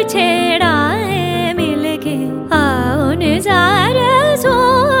राग छेड़ाए मिलके आओ निज़ारे,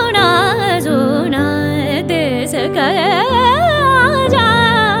 सोना सोना देश कहे आजा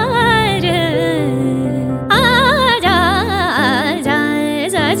रे, आजा आजा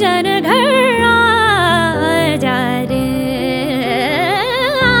सजन घर आजा रे,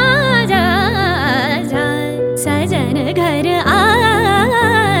 आजा आजा सजन घर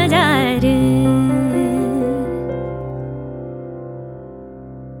आजा रे।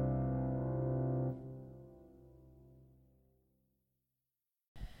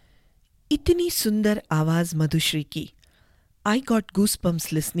 इतनी सुंदर आवाज मधुश्री की। आई got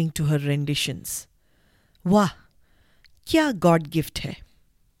goosebumps listening to her renditions. वाह, क्या गॉड गिफ्ट है।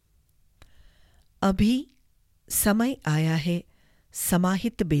 अभी समय आया है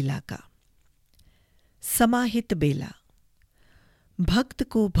समाहित बेला का। समाहित बेला, भक्त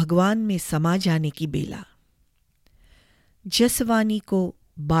को भगवान में समा जाने की बेला, जसवानी को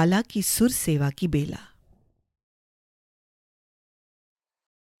बाला की सुर सेवा की बेला।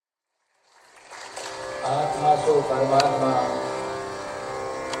 आत्मा सो परमात्मा,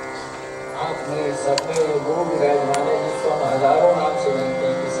 आंख में सब में वो विराजमान है जिसको हम हजारों नाम से जानते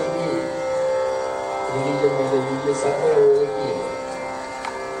हैं। किसी भी रिलीजन में ले लीजिए, सब में वो एक ही है।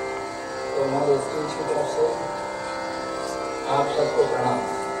 तो हमारे स्टेज की तरफ से आप सबको प्रणाम।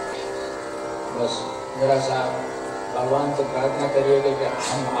 बस जरा सा भगवान से प्रार्थना करिएगा कि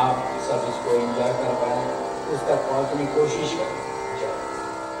हम आप सब इसको एंजॉय कर पाए, उस तक पहुँचने की कोशिश करें।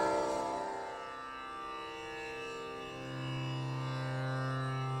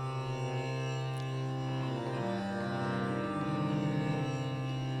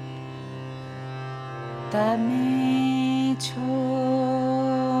 तमें छो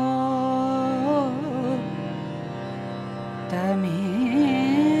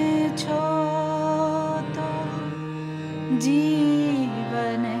तो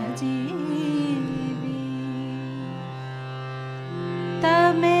जीवन जीवी,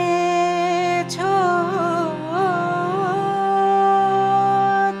 तमें छो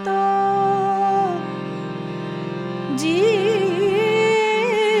तो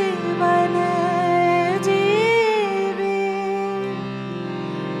जीवन जीवी,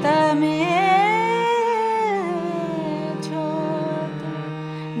 तमें छो तो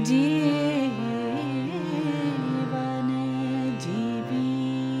जीवन जीवी।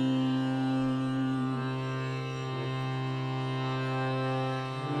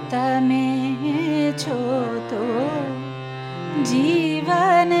 तमें छो तो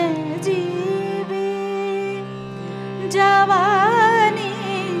जीवन जीवी, जवानी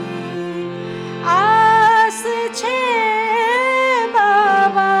आस छे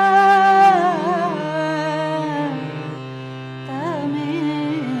बाबा,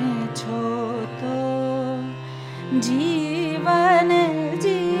 तमें छो तो जीवन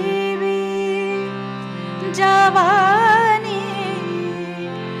जीवी, जवानी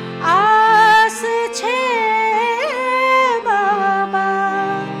आस छे बाबा,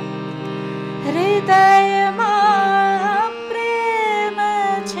 हृदय प्रेम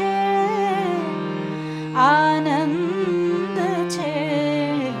छे, आनंद छे,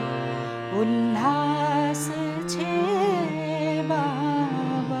 उल्लास छे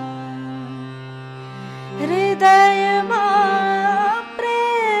बाबा, हृदय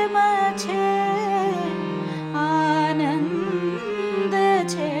प्रेम छे, आनंद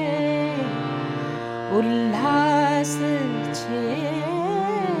छे, उल्लास छे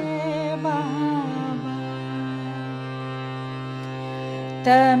बाबा।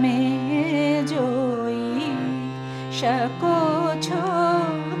 तमे जोई शको छो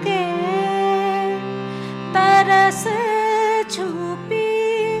के तरस छुपी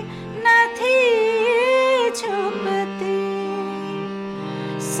नथी छुपती,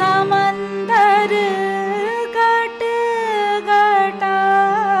 समंदर गट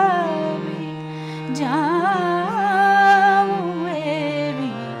गटावी जाऊं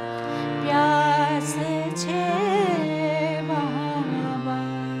एवी प्यास छे बाबा,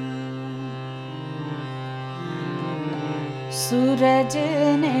 सूरज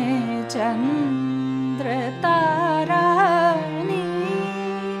ने चंद्र तारानी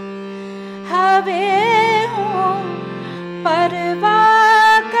हवे हूँ परवा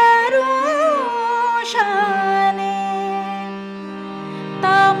करूँ शाने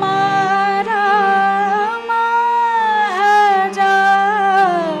तमारा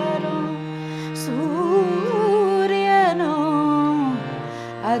हजारों सूर्यनो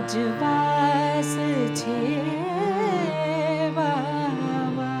अजवास छे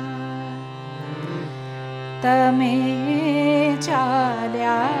तमे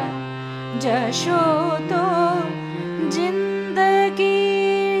चाल्या जशो तो जिंदगी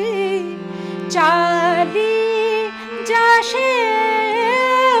चाली जाशे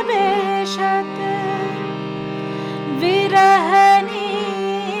बेशक विरहनी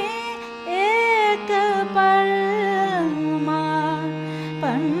एक पल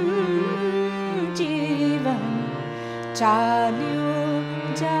पण जीवन चाल्यो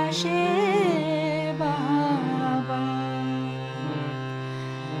जाशे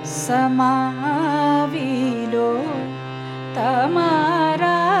समाविलो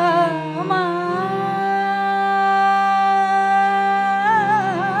तमारा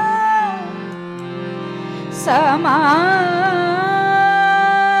समाविलो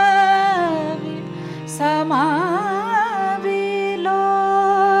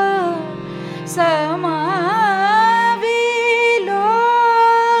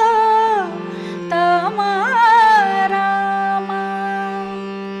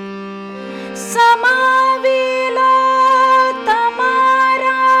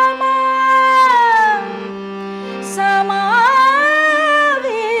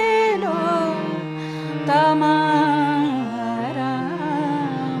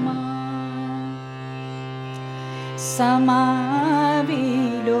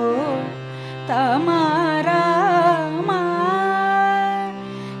समाविलो तमारा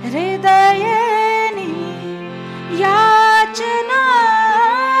हृदयनी याचना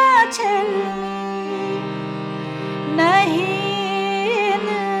छलनी नहीं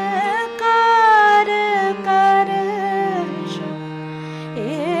इनकार करशो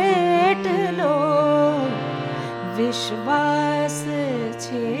एटलो विश्वास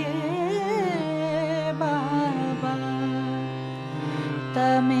छे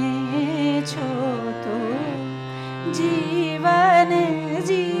तमे छो तो जीवन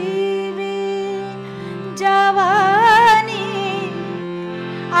जीवी जवानी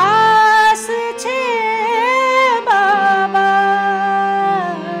आस छे बाबा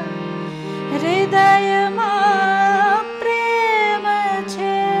हृदय में प्रेम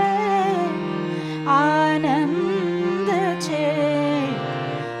छे आनंद छे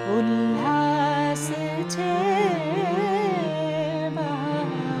उल्लास छे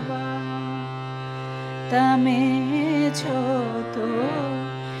तमे छो तो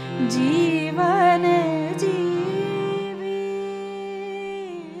जीवन जीवी।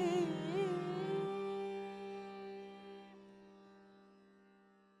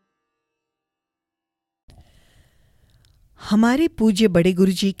 हमारे पूज्य बड़े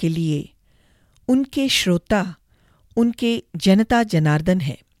गुरुजी के लिए उनके श्रोता उनके जनता जनार्दन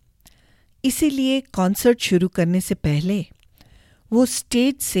है। इसीलिए कॉन्सर्ट शुरू करने से पहले वो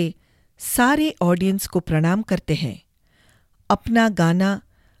स्टेज से सारे ऑडियंस को प्रणाम करते हैं। अपना गाना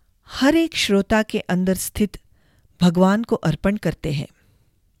हर एक श्रोता के अंदर स्थित भगवान को अर्पण करते हैं।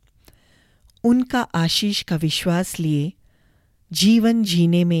 उनका आशीष का विश्वास लिए जीवन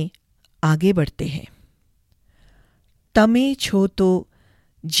जीने में आगे बढ़ते हैं। तमे छो तो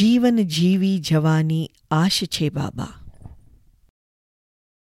जीवन जीवी जवानी आश छे बाबा।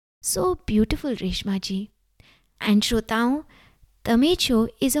 So beautiful, Reshma ji. And श्रोताओं, तमे छो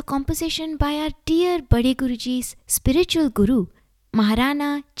is a composition by our dear Bade Guruji's spiritual guru,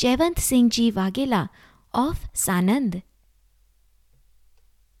 Maharana Jaywant Singh ji Vaghela of सानंद।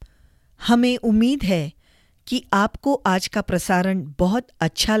 हमें उम्मीद है कि आपको आज का प्रसारण बहुत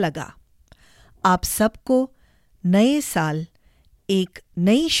अच्छा लगा। आप सबको नए साल, एक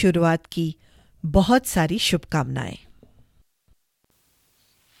नई शुरुआत की बहुत सारी शुभकामनाएं।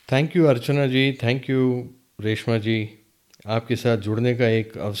 Thank you Archana ji, thank you Reshma जी। आपके साथ जुड़ने का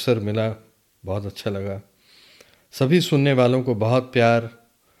एक अवसर मिला, बहुत अच्छा लगा। सभी सुनने वालों को बहुत प्यार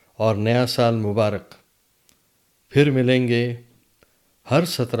और नया साल मुबारक। फिर मिलेंगे, हर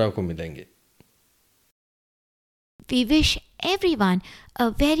 17 को मिलेंगे। We wish everyone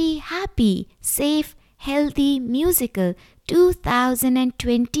a very happy, safe, healthy, musical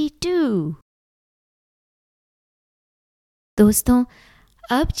 2022. दोस्तों,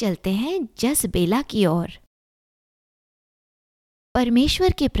 अब चलते हैं जस बेला की ओर।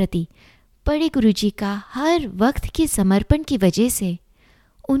 परमेश्वर के प्रति बड़े गुरुजी का हर वक्त के समर्पण की वजह से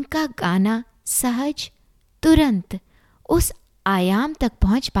उनका गाना सहज तुरंत उस आयाम तक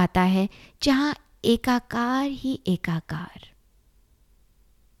पहुंच पाता है जहां एकाकार ही एकाकार।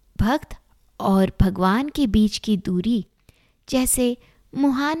 भक्त और भगवान के बीच की दूरी जैसे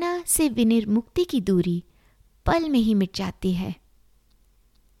मुहाना से विनिर्मुक्ति की दूरी पल में ही मिट जाती है।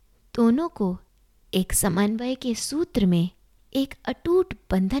 दोनों को एक समन्वय के सूत्र में, एक अटूट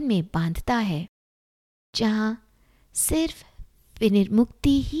बंधन में बांधता है, जहां सिर्फ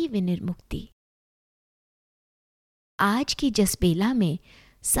विनिर्मुक्ति ही विनिर्मुक्ति। आज की जसबेला में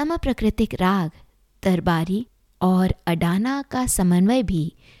समप्रकृतिक राग, दरबारी और अडाना का समन्वय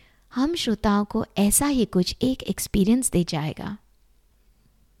भी हम श्रोताओं को ऐसा ही कुछ एक एक्सपीरियंस दे जाएगा।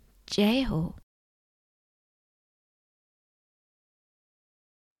 जय हो।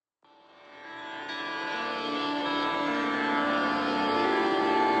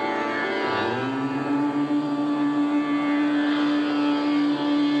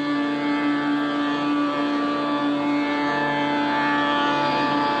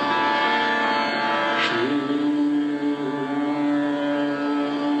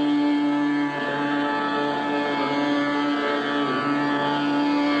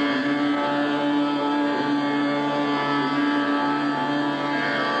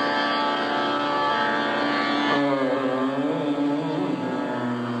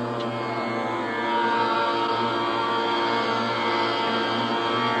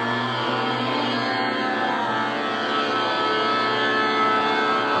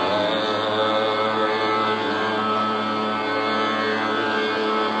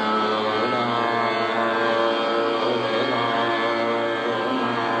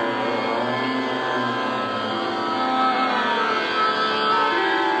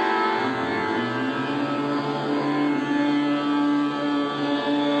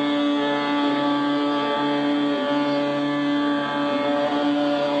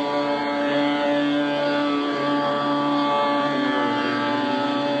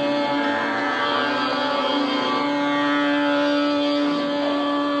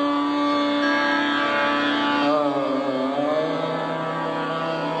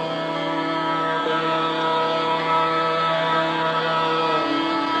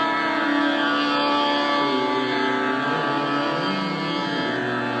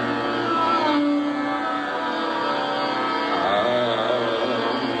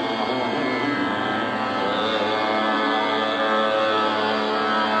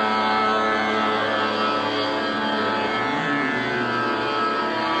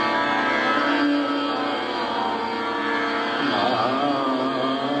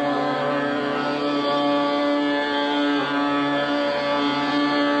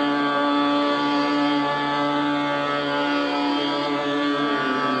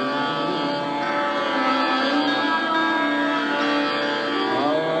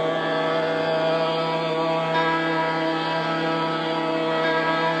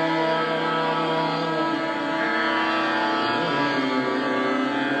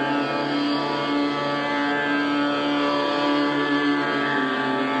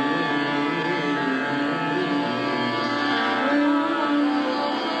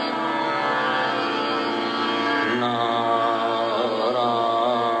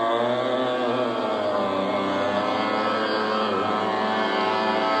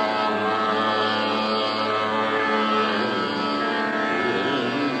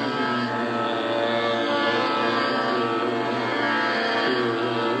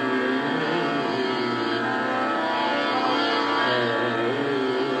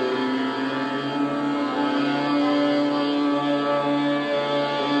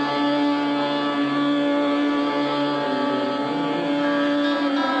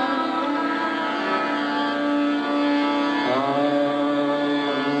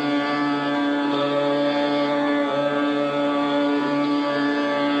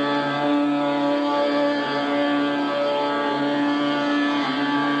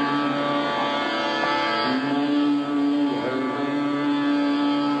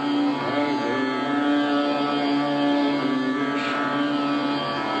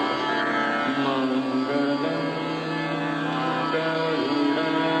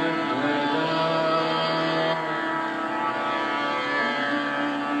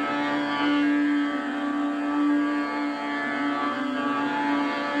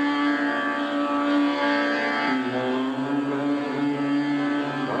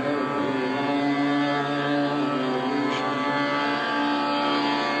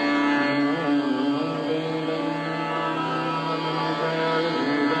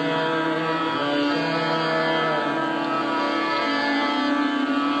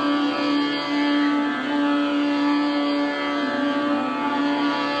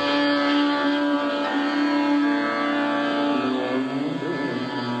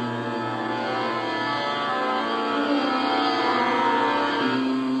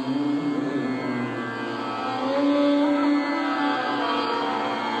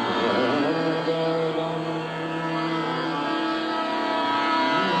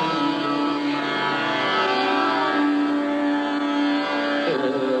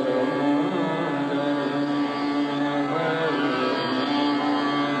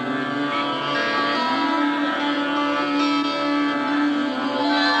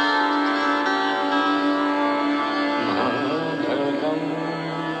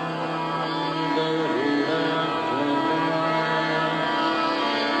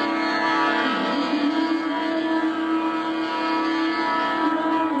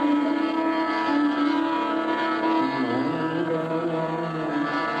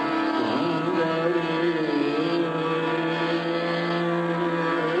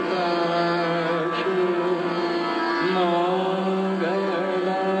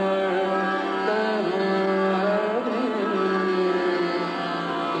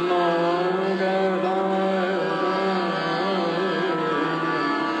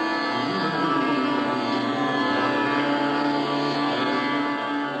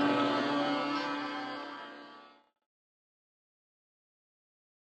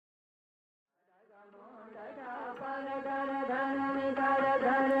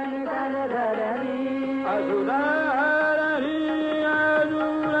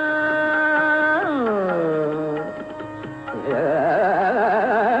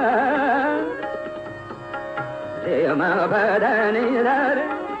 भरणी धर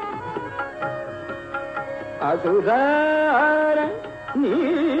असुधर नी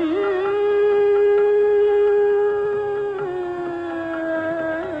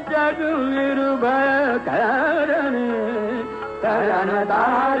जग निर्भरण करण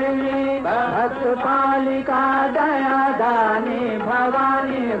तारिणी भक्त पालिका दया दानी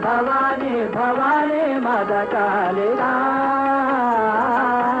भवानी भवानी भवानी मद कालिका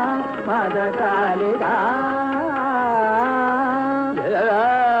मद कालिका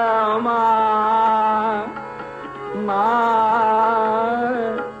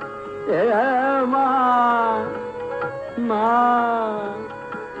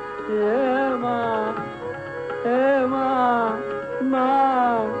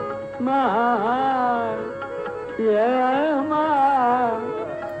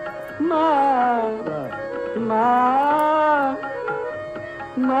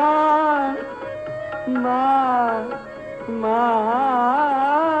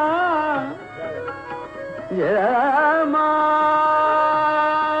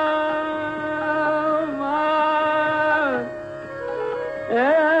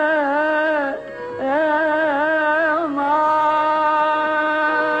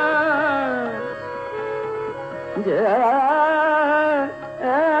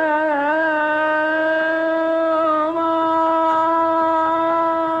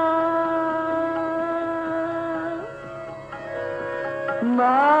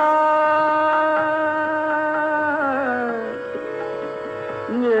Ma